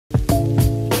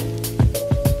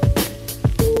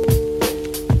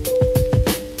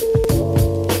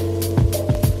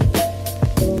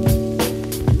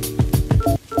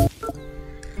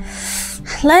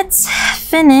let's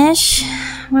finish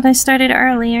what I started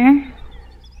earlier.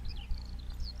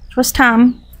 It was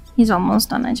Tom. He's almost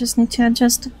done. I just need to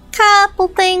adjust a couple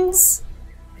things.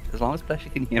 As long as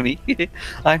Plushie can hear me,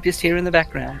 I'm just here in the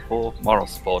background for moral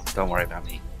support. Don't worry about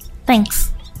me.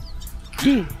 Thanks.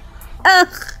 Ugh,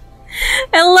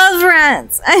 I love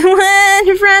rats. I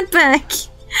want rat back.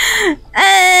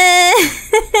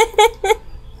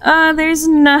 Oh, there's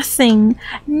nothing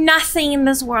in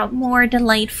this world more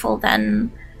delightful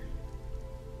than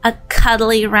a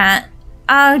cuddly rat.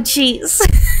 Oh, jeez.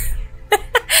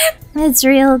 It's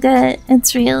real good.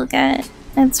 It's real good.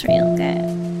 It's real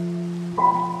good.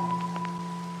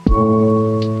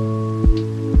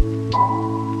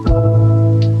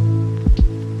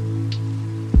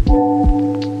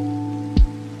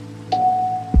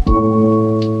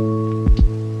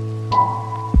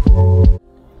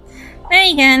 There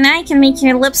you go, now I can make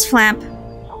your lips flap.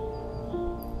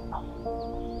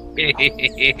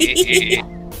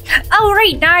 Oh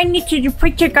right, now I need to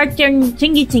put your goddamn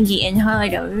thingy in.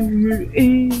 Hold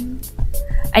on.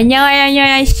 I know,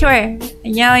 I swear. I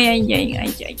know,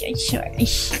 I swear.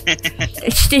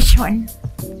 It's this one.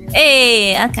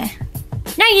 Hey, okay.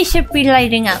 Now you should be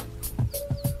lighting up.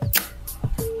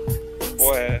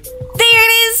 Boy. There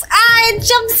it is! Ah, it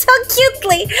jumped so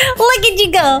cutely! Look at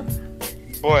you go!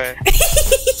 Boy.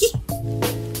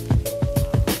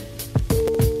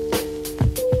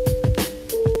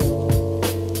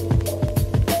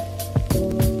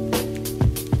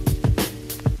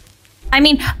 I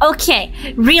mean, okay,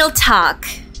 real talk.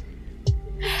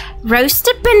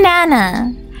 Roasted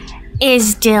banana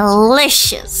is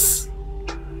delicious.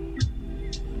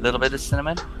 A little bit of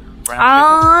cinnamon. Brown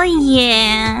Oh,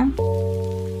 yeah.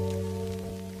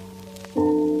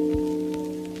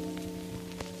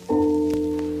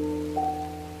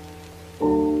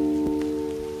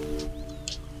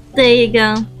 There you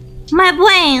go. My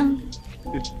brain.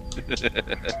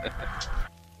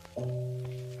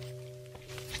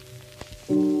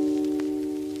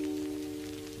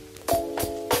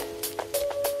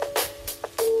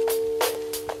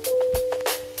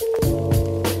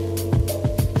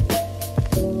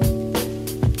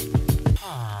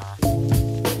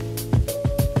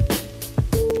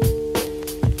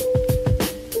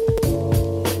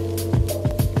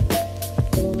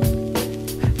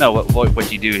 No,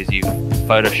 what you do is you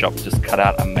Photoshop just cut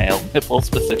out a male nipple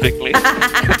specifically.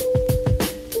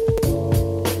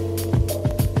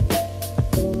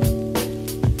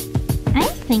 I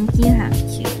think you have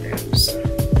cute boobs.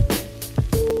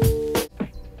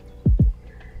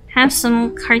 Have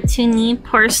some cartoony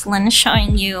porcelain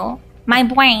showing you my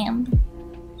brand.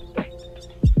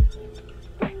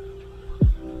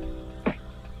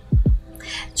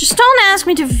 Just don't ask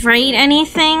me to write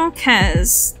anything,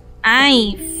 cause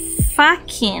I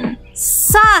fucking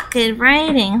suck at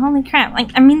writing. Holy crap. Like,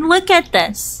 I mean, look at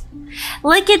this.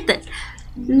 Look at this.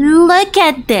 Look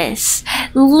at this.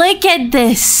 Look at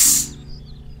this.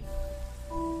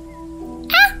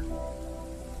 Ah!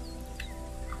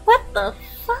 What the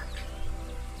fuck?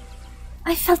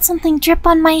 I felt something drip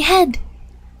on my head.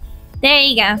 There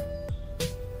you go.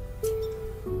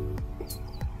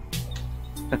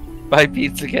 My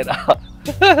pizza get up.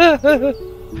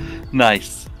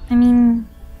 Nice. I mean,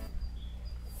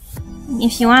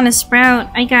 if you want a sprout,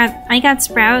 I got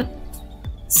sprout.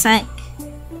 Sec.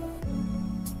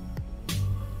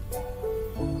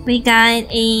 We got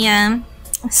a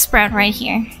sprout right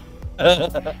here.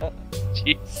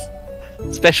 Jeez.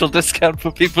 Special discount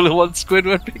for people who want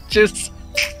Squidward pictures.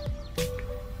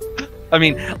 I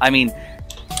mean,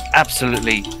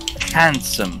 absolutely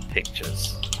handsome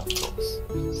pictures, of course.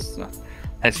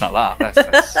 Let's not laugh.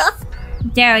 That's...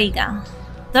 There you go.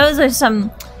 Those are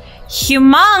some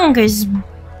humongous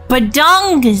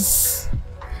badongas.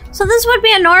 So this would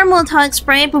be a normal talk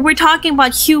sprite, but we're talking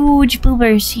about huge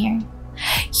boobers here.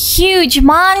 Huge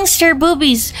monster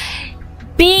boobies.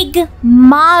 Big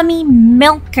mommy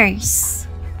milkers.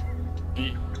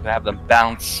 Have them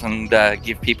bounce and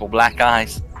give people black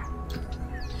eyes.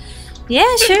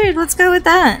 Yeah, sure. Let's go with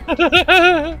that.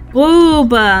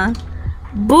 Booba.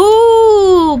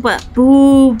 Booba.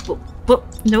 Booba.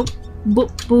 Nope.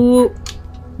 Boop. Boop.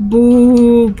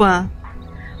 Booba.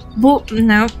 Boop.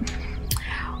 Nope.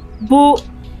 Boop.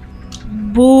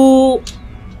 Boop.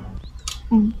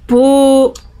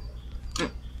 Boop.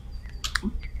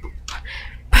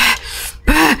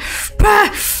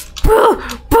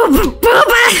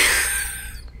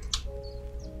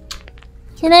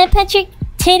 Can I pet your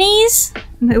titties?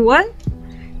 My what?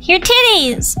 Your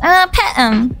titties. Pet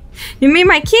them. You mean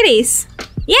my kitties?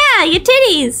 Yeah, your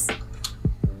titties.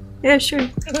 Yeah, sure.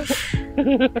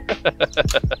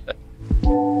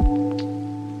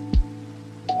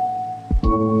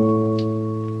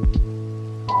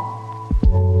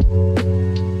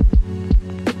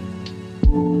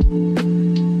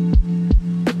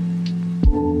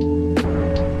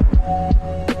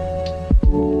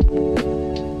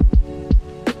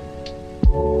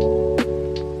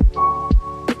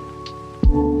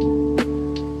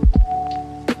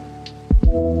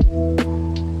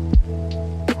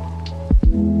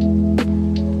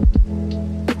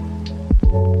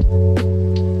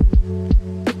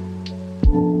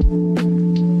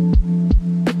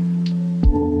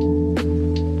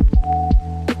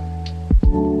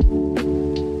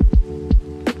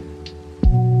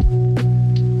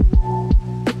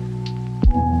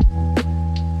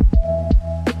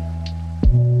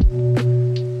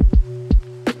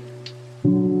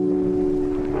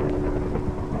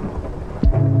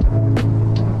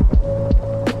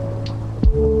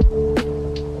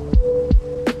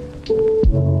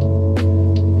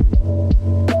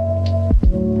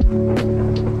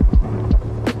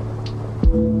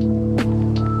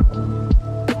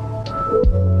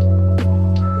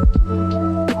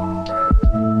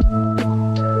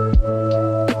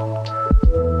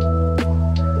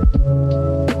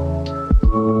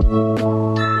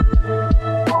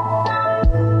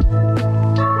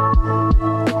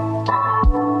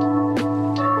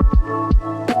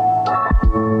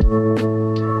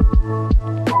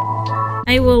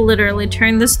 I will literally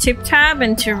turn this tube tab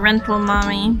into rental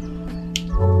mommy.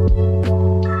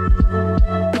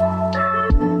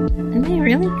 Are they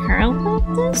really curled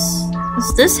like this?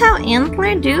 Is this how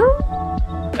antler do?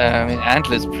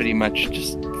 Antlers pretty much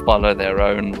just follow their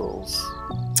own rules.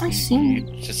 I see. You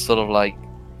just sort of like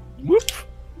whoop.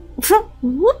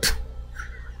 Whoop.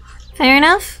 Fair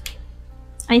enough.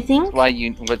 I think.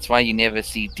 That's why you never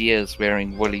see deers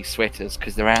wearing woolly sweaters,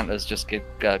 because their antlers just get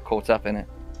caught up in it.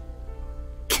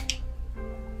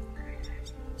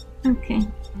 Okay.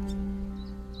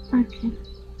 Okay.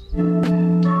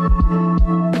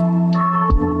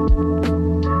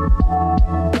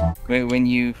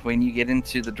 When you get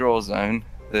into the draw zone,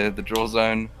 the draw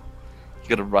zone, you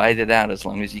gotta ride it out as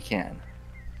long as you can.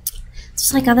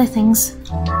 Just like other things.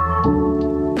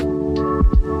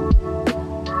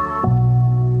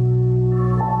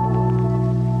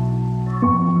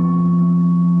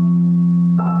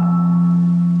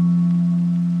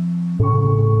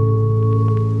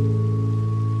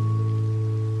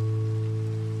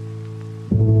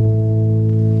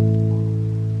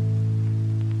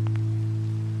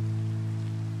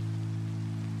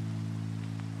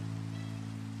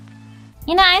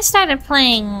 You know, I started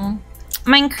playing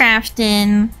Minecraft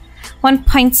in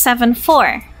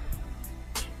 1.74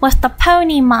 with the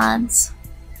pony mods.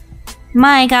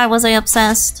 My god, was I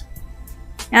obsessed.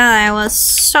 Yeah, I was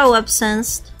so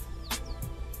obsessed.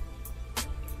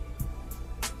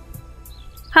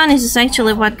 Ponies is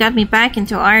actually what got me back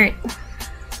into art.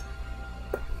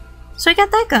 So I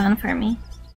got that going for me.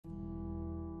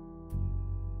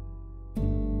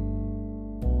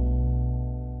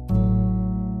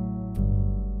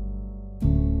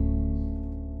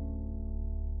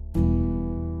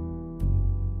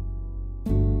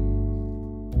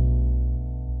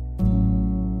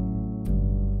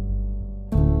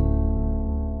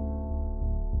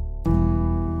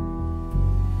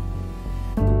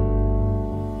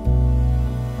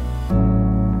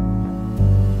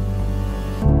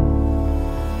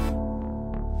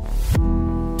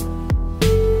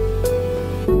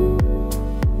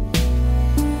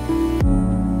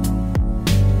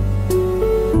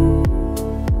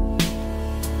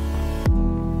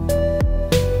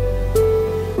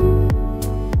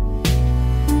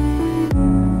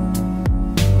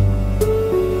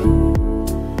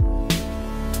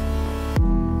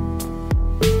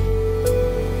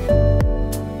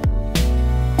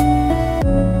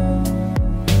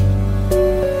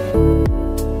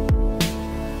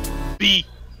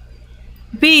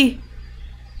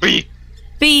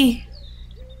 B.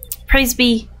 Praise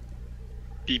B.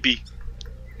 BB.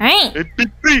 Alright.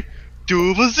 B.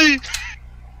 Double Z.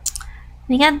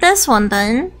 We got this one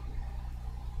done.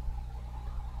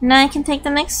 Now I can take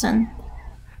the next one.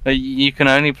 You can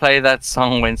only play that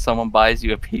song when someone buys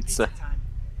you a pizza.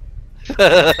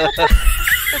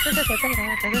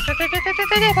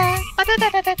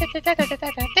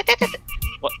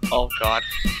 What? Oh god.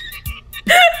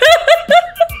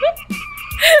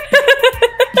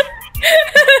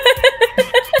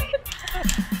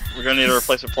 We're gonna need to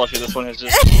replace a plushie. This one is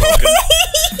just broken.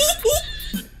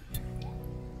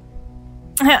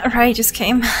 Right, just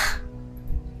came.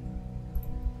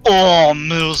 Oh,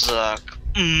 music.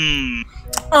 Mmm.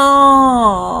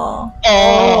 Oh.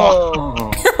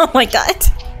 Oh. Oh my god.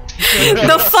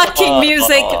 The fucking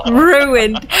music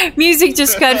ruined. Music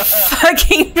just got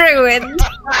fucking ruined.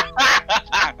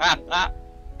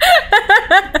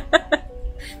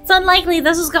 It's unlikely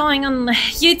this is going on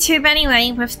YouTube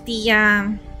anyway with the,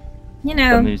 you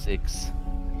know... The music's.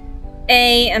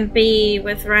 A and B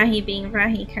with Rahi being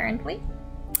Rahi currently.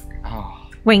 Oh.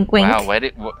 Wink, wink. Wow,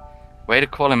 way to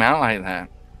call him out like that.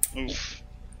 Oof.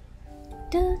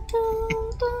 Du, du,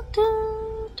 du,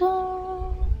 du, du.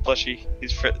 Plushie,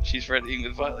 she's threatening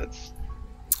with violence.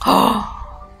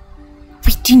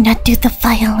 We do not do the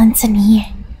violence in here.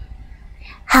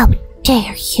 How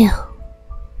dare you?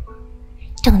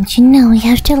 Don't you know we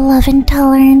have to love and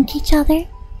tolerate each other?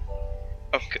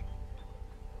 Okay.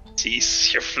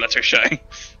 Cease your Fluttershy.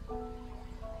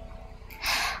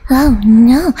 Oh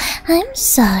no, I'm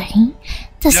sorry.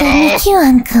 Does that make you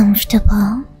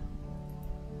uncomfortable?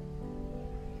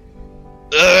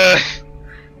 I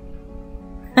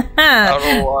don't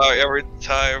know why every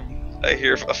time I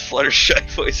hear a Fluttershy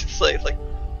voice, it's like,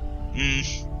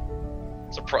 there's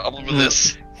a problem with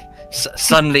this.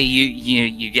 Suddenly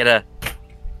you get a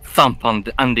thump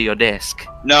under your desk.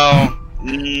 No,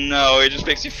 it just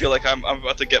makes you feel like I'm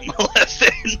about to get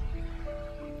molested.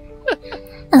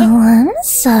 Oh, I'm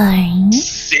sorry.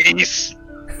 Cease.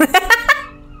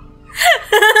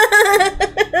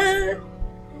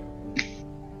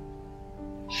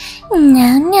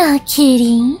 No,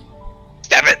 kitty.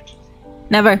 Stab it.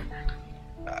 Never.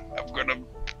 I'm gonna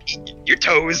eat your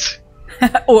toes.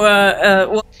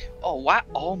 What? Oh, wow.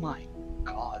 Oh my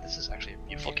god, this is actually a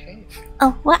beautiful cave.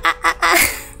 Oh, what?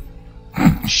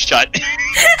 Shut.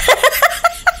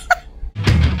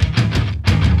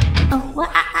 Oh, what?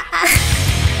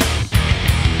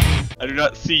 I do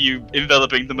not see you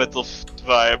enveloping the mental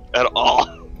vibe at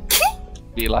all.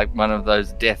 Be like one of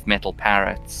those death metal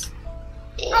parrots.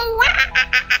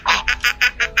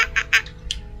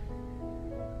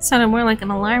 Sounded more like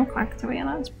an alarm clock, to be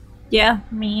honest. Yeah,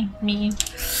 me.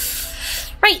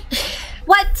 Right.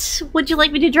 What would you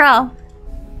like me to draw?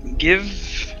 Give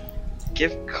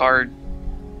Card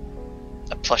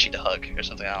a plushie to hug or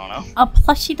something. I don't know. A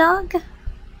plushie dog?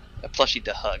 A plushie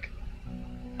to hug.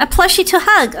 A plushie to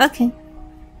hug. Okay.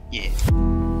 Yeah.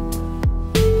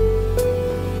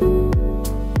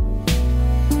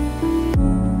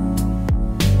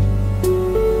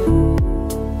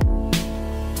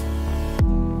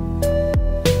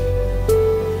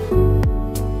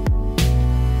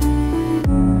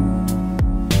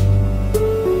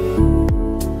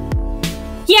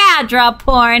 Yeah, draw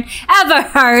porn. Ever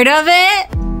heard of it?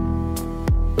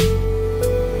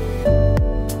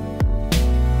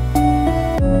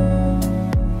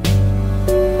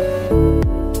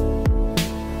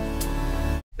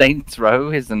 Saints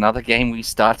Row is another game we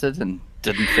started and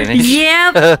didn't finish.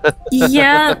 Yep.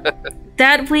 Yep.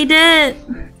 That we did.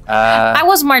 I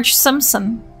was Marge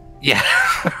Simpson. Yeah.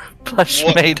 Plush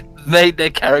made their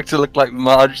character look like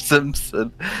Marge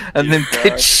Simpson, and then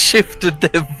pitch shifted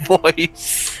their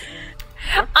voice.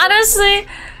 Honestly,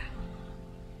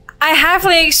 I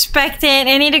halfly expected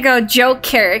any to go joke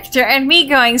character and me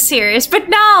going serious, but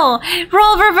no!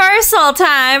 Role reversal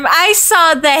time! I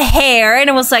saw the hair and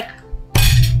it was like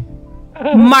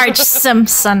Marge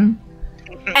Simpson.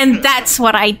 And that's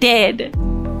what I did.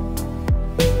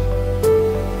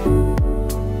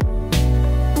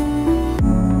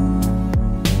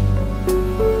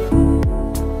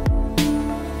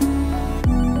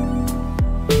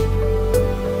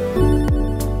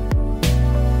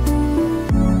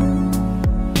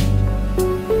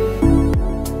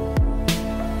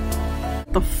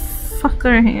 The fuck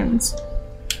are hands?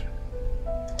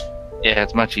 Yeah,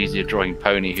 it's much easier drawing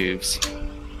pony hooves.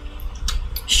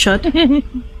 Shut.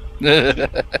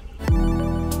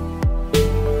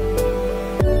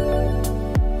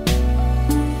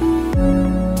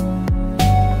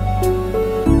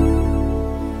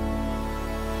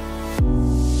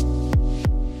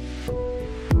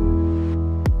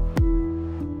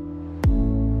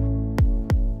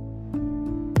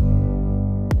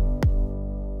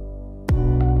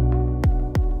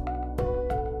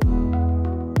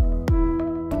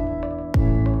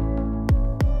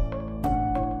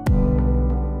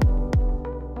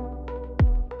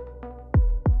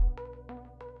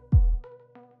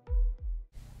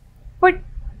 What?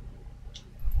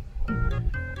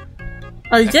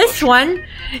 Oh, this one?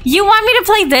 You want me to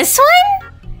play this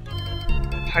one?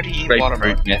 How do you eat Grapefruit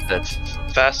watermelon? method.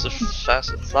 Fast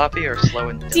and floppy or slow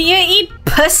and Do you eat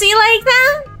pussy like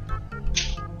that?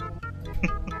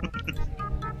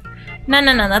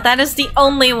 No. That is the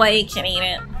only way you can eat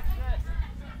it.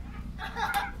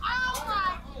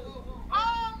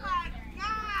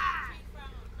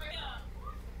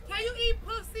 Can you eat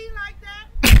pussy like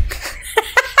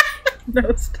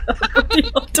No, stop. You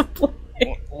have to play.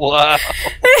 Wow.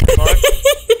 Oh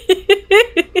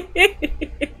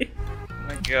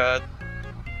my god.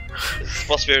 It's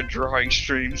supposed to be a drawing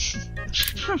stream.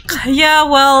 Yeah,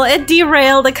 well, it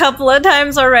derailed a couple of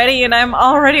times already, and I'm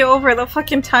already over the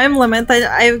fucking time limit that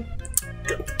I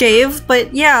gave,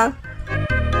 but yeah.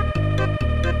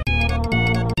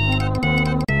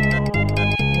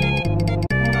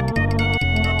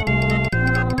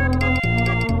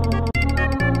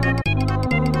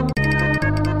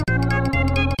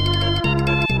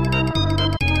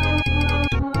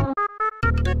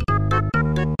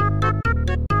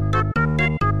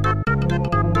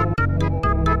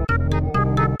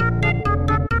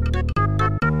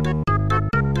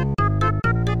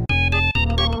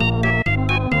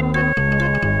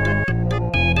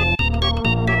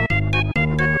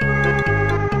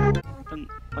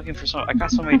 I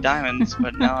got so many diamonds,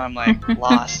 but now I'm like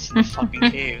lost in the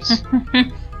fucking caves.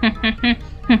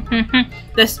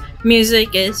 This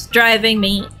music is driving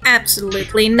me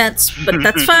absolutely nuts, but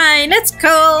that's fine, it's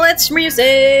cool, it's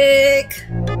music!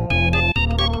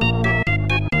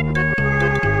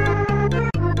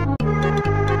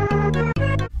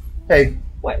 Hey.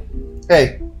 What?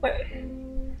 Hey. What?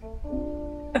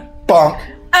 Bonk.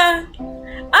 I'm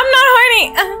not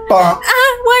horny! Bonk.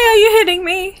 Why are you hitting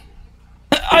me?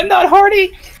 I'm not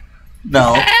horny.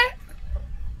 No.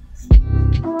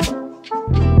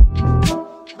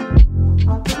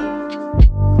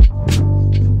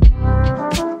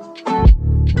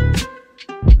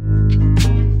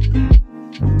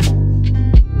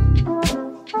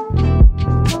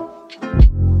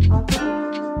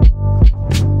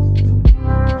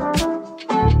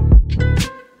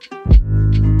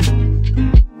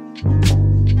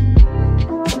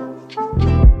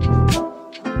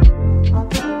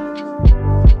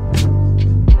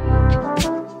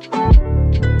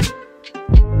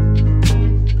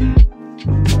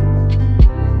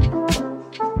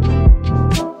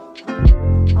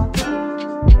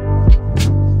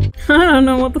 I don't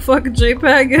know what the fuck a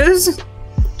JPEG is.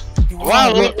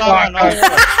 Wow,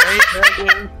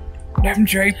 Them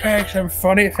JPEGs, them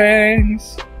funny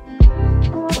things.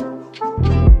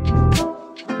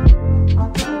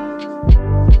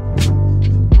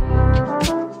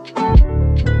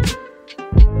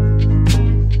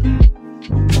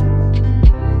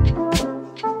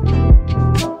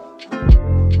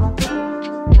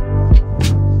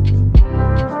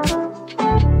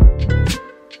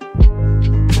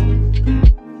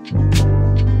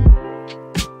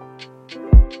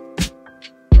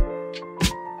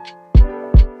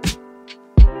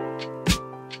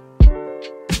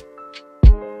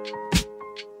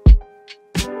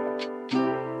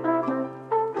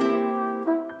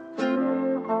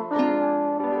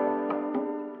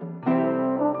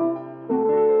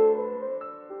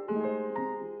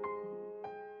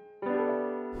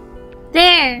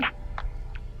 There!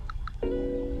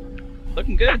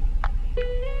 Looking good.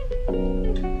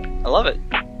 I love it.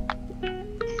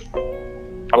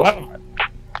 I love it.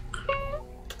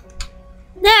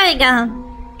 There we go!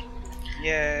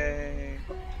 Yay.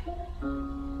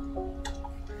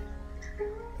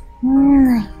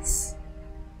 Nice.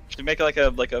 Should make like a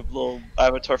little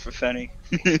avatar for Fenny.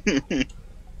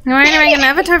 You want to make an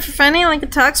avatar for Fanny, like a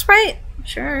talk sprite?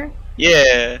 Sure.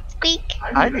 Yeah. Squeak.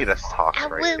 I need a talk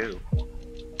right too.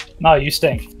 No, you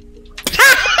stink.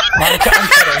 I'm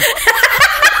kidding.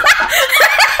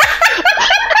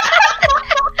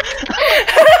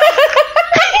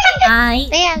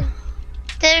 Yeah.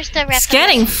 There's the reference. It's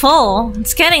getting full.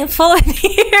 It's getting full in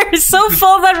here. It's so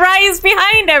full that Rai is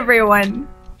behind everyone.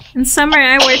 In summer,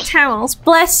 I wear towels.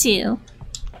 Bless you.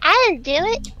 I didn't do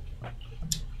it.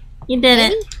 You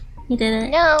did it. You did it.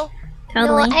 No.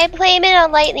 Totally. No, I blame it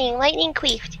on lightning. Lightning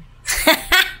queefed.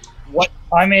 What?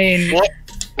 I mean... What?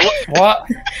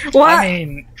 What? I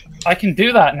mean, I can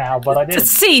do that now, but I didn't.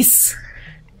 Cease.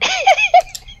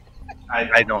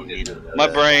 I don't need it. My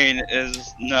brain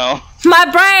is no. My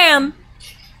brain.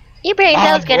 Your brain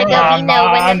cell's gonna go be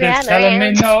no whenever I'm telling me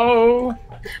around. no.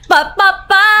 But my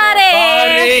body.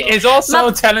 Body is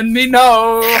also telling me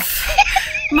no.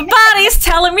 My body's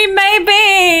telling me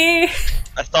maybe.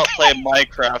 I stopped playing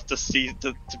Minecraft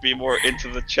to be more into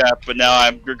the chat, but now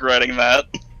I'm regretting that.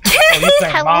 Oh, you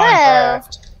think Hello.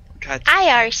 Minecraft. God, I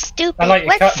are stupid. I like your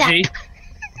What's cut, up? G.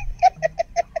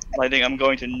 Lightning, I'm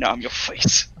going to numb your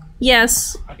face.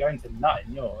 Yes. I'm going to nut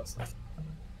in yours.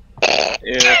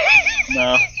 Yeah.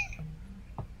 No.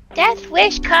 Death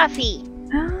Wish coffee.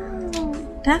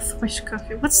 Oh, Death Wish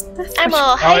coffee. What's Death I'm Wish?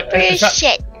 all hyper is as that-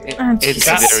 shit. Oh, It's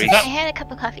Jesus. very... I had a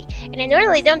cup of coffee, and I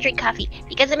normally don't drink coffee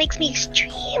because it makes me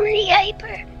extremely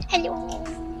hyper. Hello.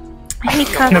 I need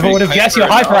coffee. No, but yes, you're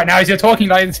hyper right now as you're talking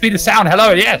like the speed of sound.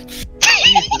 Hello, yes.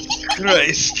 Jesus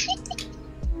Christ.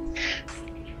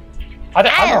 I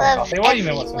don't I want love coffee. What do you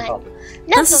mean what's in everyone. coffee?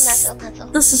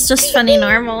 Nuzzle. This is just funny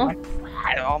normal.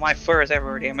 All my fur is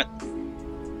everywhere, damn it.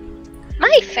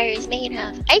 My fur is made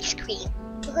of ice cream.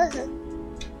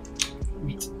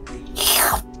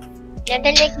 Don't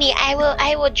make me.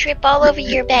 I will trip all over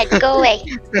your bed. Go away.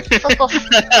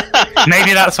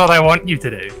 Maybe that's what I want you to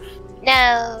do.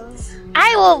 No.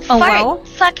 I will fart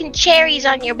fucking cherries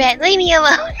on your bed. Leave me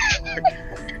alone.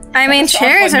 I mean,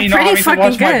 cherries are pretty fucking My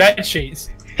good. bed sheets.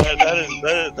 That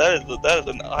is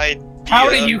an idea. How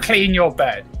do you clean your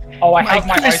bed? Oh, I have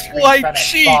my ice cream white Fennec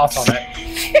sheets. fart on it.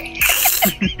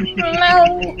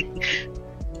 No.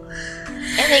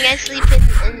 I think I sleep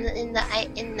in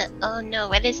the oh no,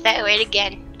 what is that word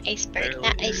again? Iceberg,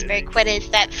 not iceberg. What is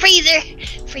that? Freezer.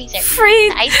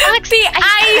 The Icebox. The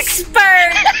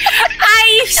iceberg.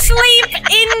 I sleep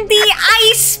in the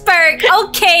iceberg.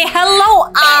 Okay, hello,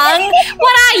 Ang.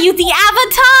 What are you, the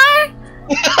Avatar?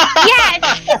 Yes.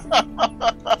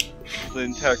 The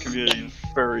entire community of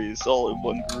furries all in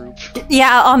one group.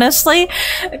 Yeah, honestly.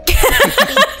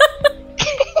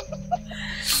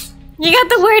 You got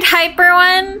the weird hyper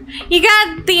one, you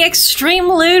got the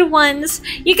extreme lewd ones,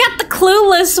 you got the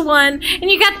clueless one, and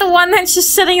you got the one that's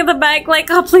just sitting in the back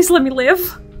like, oh, please let me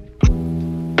live.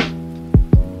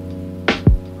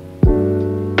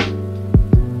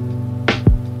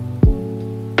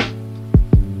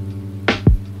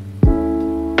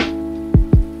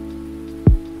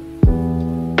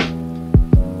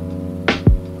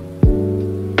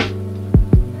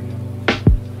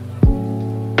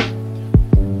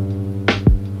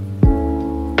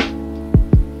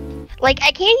 Like,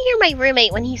 I can't hear my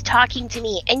roommate when he's talking to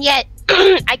me, and yet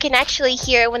I can actually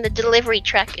hear when the delivery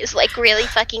truck is like really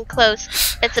fucking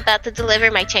close that's about to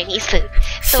deliver my Chinese food.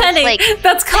 So Funny, it's like,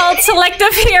 that's called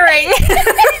selective hearing.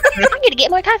 I'm gonna get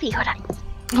more coffee. Hold on.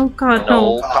 Oh god,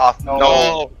 No, no. cough, no,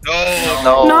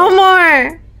 No. No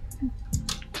more.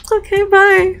 Okay,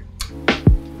 bye.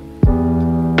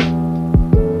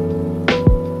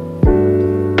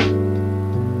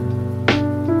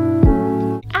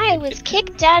 I was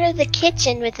kicked out of the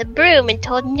kitchen with a broom and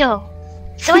told no.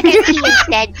 So I got tea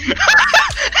instead.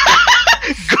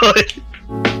 Good.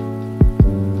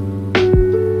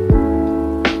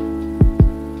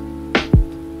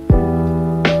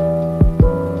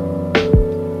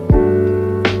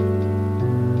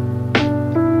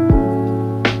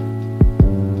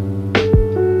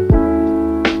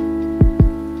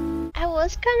 I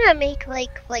was gonna make like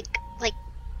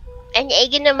an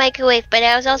egg in the microwave, but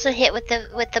I was also hit with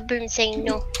the broom saying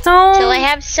no. Don't. So I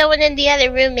have someone in the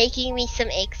other room making me some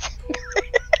eggs.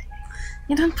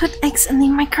 You don't put eggs in the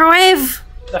microwave.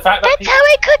 The fact that That's how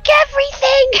I cook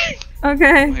everything!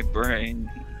 Okay.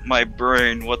 My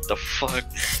brain, what the fuck?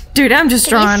 Dude, I'm just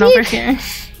Can you drawing see over it? here.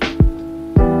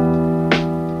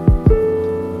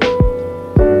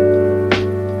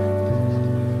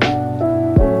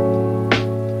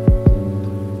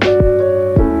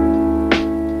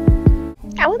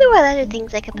 I wonder what other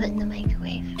things I could put in the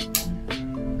microwave.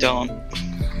 Don't.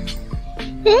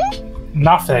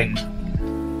 Nothing.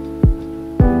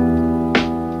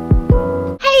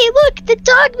 Hey, look! The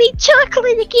dog made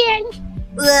chocolate again!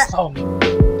 Oh,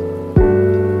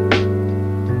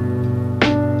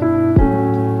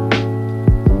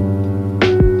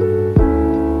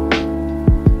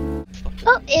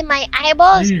 Oh, and my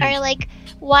eyeballs are like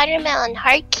watermelon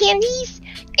heart candies,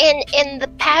 and the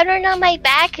pattern on my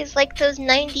back is like those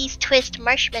 90s twist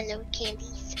marshmallow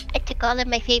candies. I took all of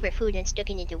my favorite food and stuck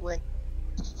it into one.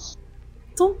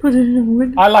 Don't put it in a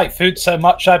wood. I like food so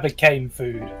much I became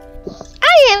food.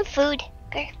 I am food.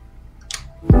 Okay.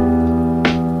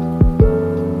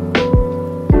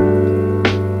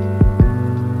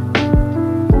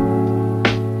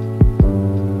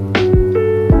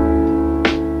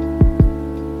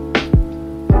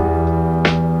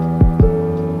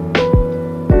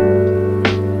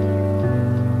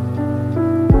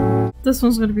 This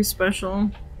one's gonna be special.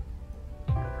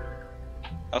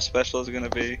 How special is it gonna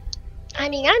be? I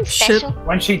mean, I'm Shit. special.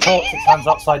 When she talks, it turns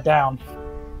upside down.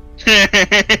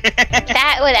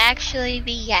 That would actually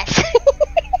be yes.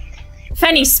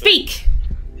 Fanny, speak!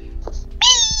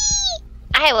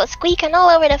 I will squeak on all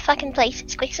over the fucking place.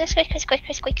 Squeak, squeak, squeak, squeak,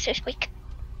 squeak, squeak, squeak, squeak.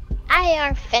 I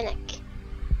are Fennec.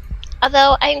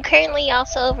 Although I'm currently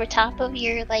also over top of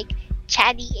your like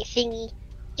chatty thingy.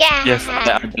 Yeah. Yes,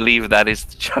 I believe that is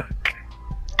the joke.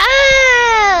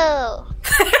 Oh.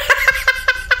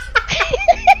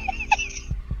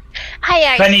 I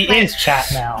are. Benny smart. is chat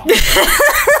now.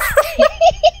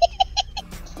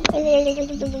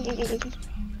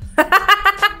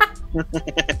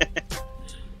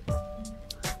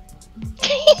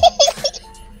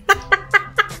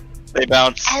 They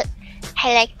bounce.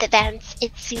 I like the bounce.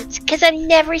 It suits, because I'm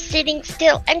never sitting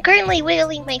still. I'm currently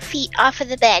wiggling my feet off of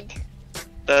the bed.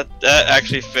 That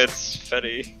actually fits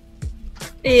Fetty.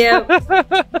 Yep.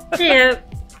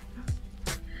 Yep.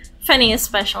 Fanny is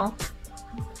special.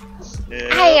 Yeah.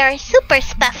 I are super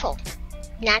special.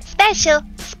 Not special,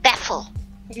 special.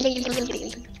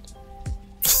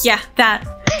 Yeah, that.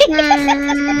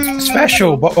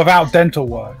 Special, but without dental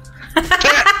work.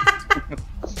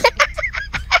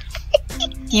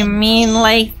 You mean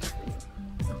like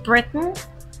Britain?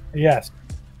 Yes.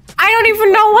 I don't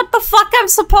even know what the fuck I'm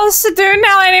supposed to do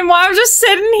now anymore. I'm just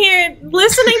sitting here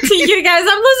listening to you guys.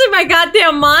 I'm losing my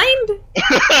goddamn mind.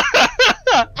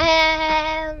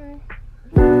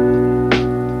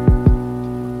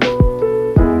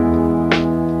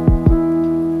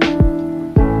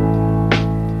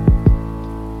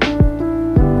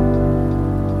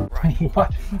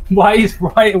 Why is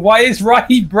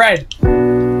Rahi bread?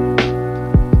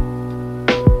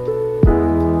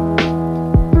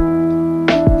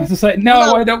 He's just like,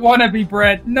 no, I don't want to be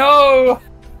bread. No.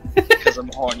 Because I'm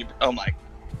horny. Oh my.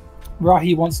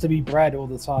 Rahi wants to be bread all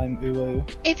the time. Ooh.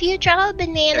 If you draw a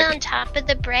banana on top of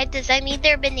the bread, does that mean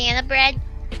they're banana bread?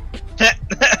 Hey,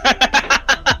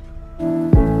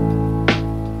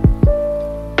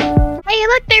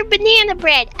 look, they're banana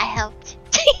bread. I helped.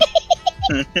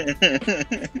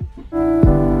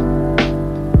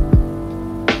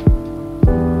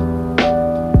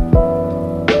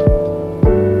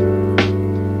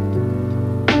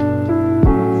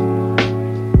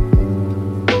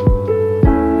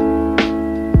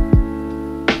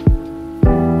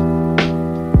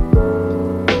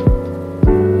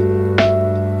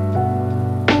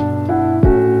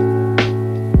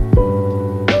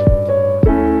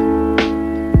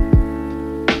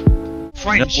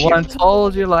 No one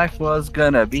told you life was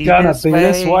gonna be This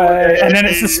way. And then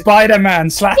it's the Spider-Man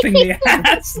slapping the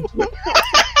ass.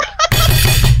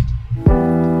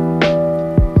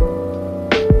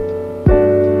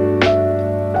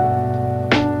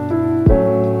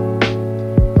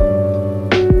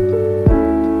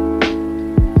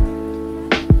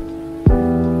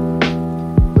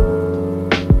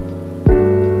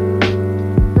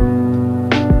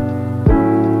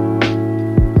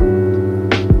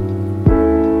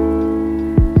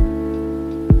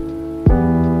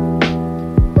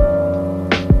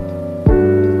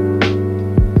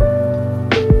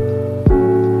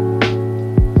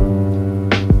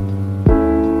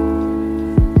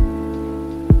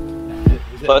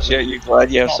 Plushie, are you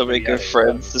glad you have so many good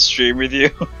friends to stream with you?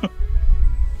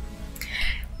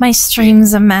 My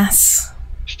stream's a mess.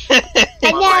 I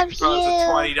love you.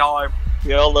 $20.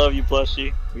 We all love you,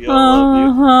 Plushie. We all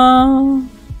love you.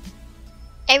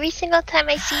 Every single time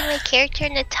I see my character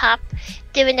in the top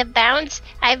doing a bounce,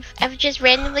 I've just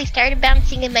randomly started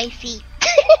bouncing in my feet.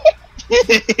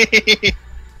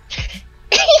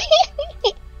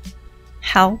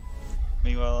 How?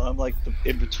 Meanwhile, I'm like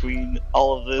in between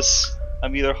all of this.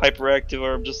 I'm either hyperactive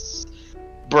or I'm just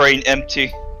brain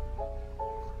empty.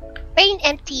 Brain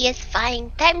empty is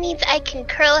fine. That means I can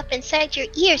curl up inside your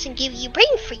ears and give you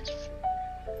brain freeze.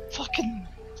 Fucking,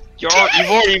 you've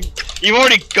already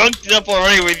gunked it up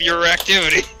already with your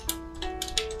activity.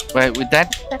 Wait, would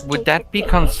that be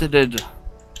considered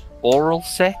oral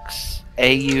sex?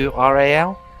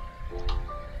 AURAL?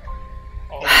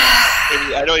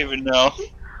 I don't even know.